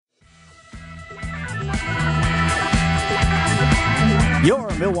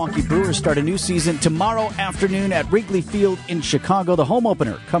Milwaukee Brewers start a new season tomorrow afternoon at Wrigley Field in Chicago. The home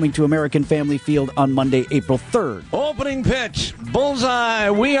opener coming to American Family Field on Monday, April 3rd. Opening pitch,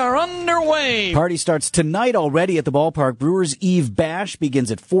 bullseye, we are underway. Party starts tonight already at the ballpark. Brewers Eve Bash begins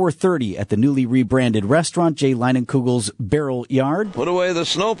at 4:30 at the newly rebranded restaurant, Jay Leinenkugel's Barrel Yard. Put away the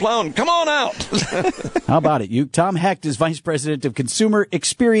snowplow and come on out. How about it, you? Tom Hecht is Vice President of Consumer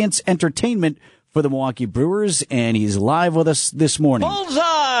Experience Entertainment for the Milwaukee Brewers, and he's live with us this morning.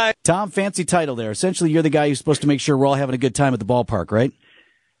 Bullseye! Tom, fancy title there. Essentially, you're the guy who's supposed to make sure we're all having a good time at the ballpark, right?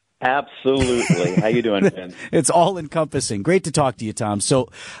 Absolutely. How you doing, Ben? It's all-encompassing. Great to talk to you, Tom. So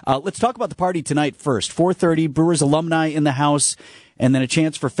let's talk about the party tonight first. 4:30, Brewers alumni in the house, and then a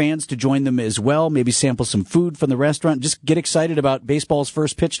chance for fans to join them as well, maybe sample some food from the restaurant. Just get excited about baseball's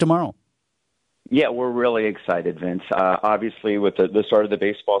first pitch tomorrow. Yeah, we're really excited, Vince. Obviously, with the start of the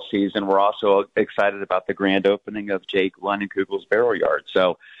baseball season, we're also excited about the grand opening of Jake Leinenkugel's Barrel Yard.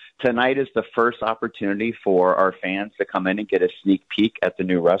 So tonight is the first opportunity for our fans to come in and get a sneak peek at the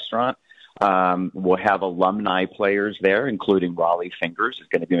new restaurant. We'll have alumni players there, including Raleigh Fingers is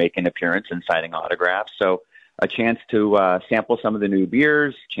going to be making an appearance and signing autographs. So a chance to sample some of the new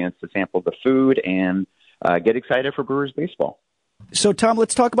beers, chance to sample the food, and get excited for Brewers baseball. So, Tom,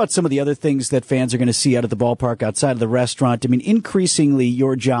 let's talk about some of the other things that fans are going to see out of the ballpark outside of the restaurant. I mean, increasingly,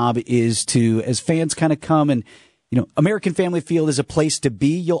 your job is to, as fans kind of come and, American Family Field is a place to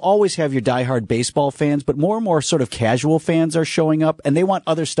be. You'll always have your diehard baseball fans, but more and more sort of casual fans are showing up, and they want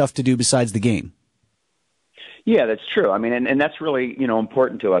other stuff to do besides the game. Yeah, that's true. I mean, and that's really,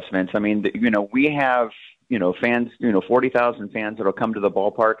 important to us, Vince. I mean, we have, fans, 40,000 fans that'll come to the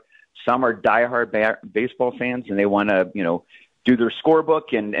ballpark. Some are diehard baseball fans, and they want to, do their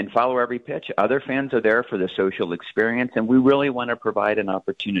scorebook and follow every pitch. Other fans are there for the social experience, and we really want to provide an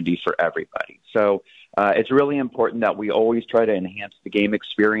opportunity for everybody. So it's really important that we always try to enhance the game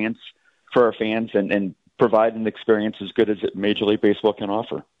experience for our fans and provide an experience as good as Major League Baseball can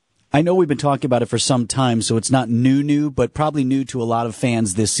offer. I know we've been talking about it for some time, so it's not new, but probably new to a lot of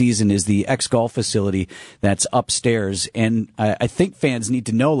fans this season is the X-Golf facility that's upstairs. And I think fans need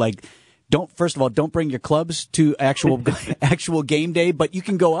to know, first of all, don't bring your clubs to actual game day, but you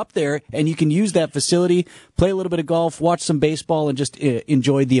can go up there and you can use that facility, play a little bit of golf, watch some baseball, and just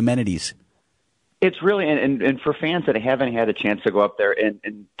enjoy the amenities. It's really, and for fans that haven't had a chance to go up there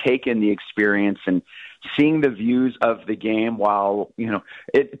and take in the experience and seeing the views of the game while,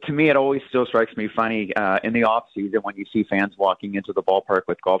 to me, it always still strikes me funny in the off season when you see fans walking into the ballpark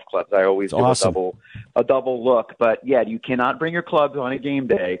with golf clubs. I always do a double look, but yeah, you cannot bring your clubs on a game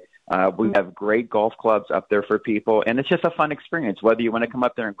day. We have great golf clubs up there for people, and it's just a fun experience. Whether you want to come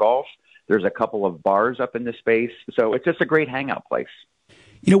up there and golf, there's a couple of bars up in the space, so it's just a great hangout place.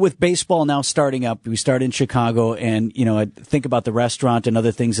 With baseball now starting up, we start in Chicago, and, I think about the restaurant and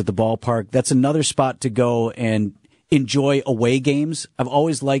other things at the ballpark. That's another spot to go and enjoy away games. I've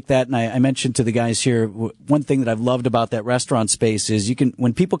always liked that, and I mentioned to the guys here, one thing that I've loved about that restaurant space is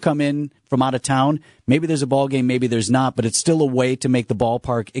when people come in from out of town, maybe there's a ball game, maybe there's not, but it's still a way to make the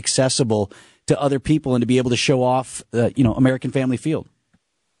ballpark accessible to other people and to be able to show off, American Family Field.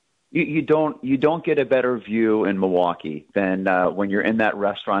 You don't get a better view in Milwaukee than when you're in that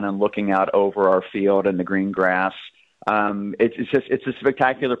restaurant and looking out over our field and the green grass. It's a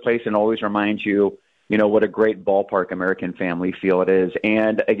spectacular place and always reminds you, what a great ballpark American Family Field is.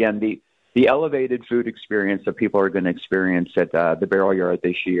 And again, the elevated food experience that people are going to experience at the Barrel Yard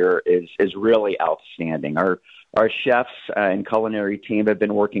this year is really outstanding. Our chefs and culinary team have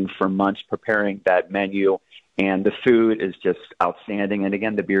been working for months preparing that menu, and the food is just outstanding. And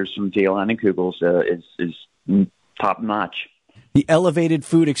again, the beers from Jay Leinenkugel's is top notch. The elevated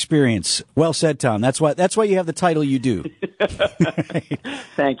food experience. Well said, Tom. That's why you have the title you do.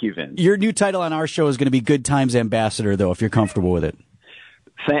 Thank you, Vince. Your new title on our show is going to be Good Times Ambassador, though, if you're comfortable with it.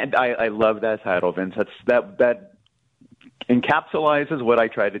 I love that title, Vince. That encapsulates what I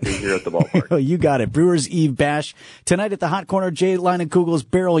try to do here at the ballpark. You got it. Brewers Eve Bash tonight at the Hot Corner, Jay Leinenkugel's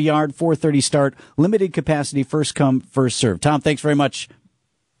Barrel Yard, 4:30 start, limited capacity, first come, first serve. Tom, thanks very much.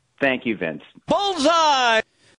 Thank you, Vince. Bullseye!